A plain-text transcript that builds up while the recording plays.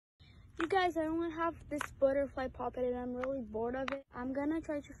You guys, I only have this butterfly puppet and I'm really bored of it. I'm gonna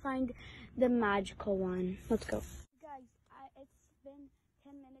try to find the magical one. Let's go. You guys, it's been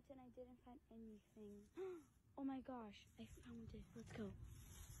 10 minutes and I didn't find anything. Oh my gosh, I found it. Let's go.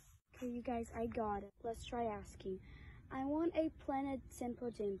 Okay, you guys, I got it. Let's try asking. I want a Planet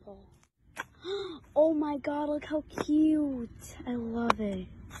Simple Dimple. Oh my god, look how cute. I love it.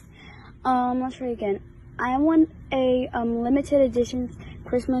 Let's try again. I want a limited edition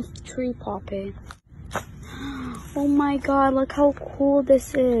Christmas tree puppet. Oh my god, look how cool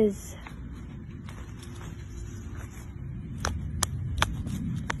this is.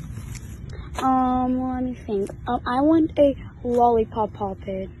 Let me think. I want a lollipop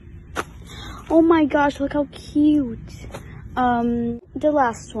puppet. Oh my gosh, look how cute. The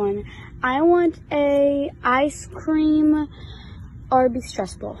last one. I want a ice cream Arby's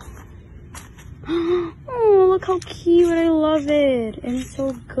stress ball. Oh, look how cute. I love it. And it's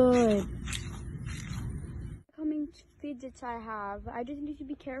so good. Coming to Fidgets I have. I just need to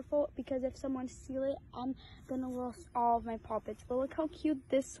be careful because if someone steals it, I'm gonna lose all of my puppets. But look how cute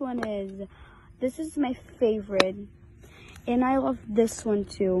this one is. This is my favorite. And I love this one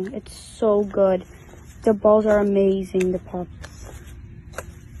too. It's so good. The balls are amazing, the pups.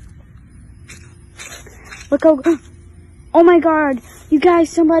 Look how, oh my god. You guys,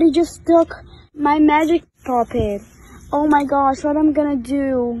 somebody just took my magic puppet. Oh my gosh, what I'm gonna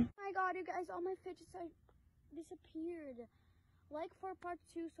do. Oh my god, you guys, all my Fidgets are disappeared. Like for part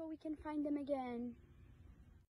 2 so we can find them again.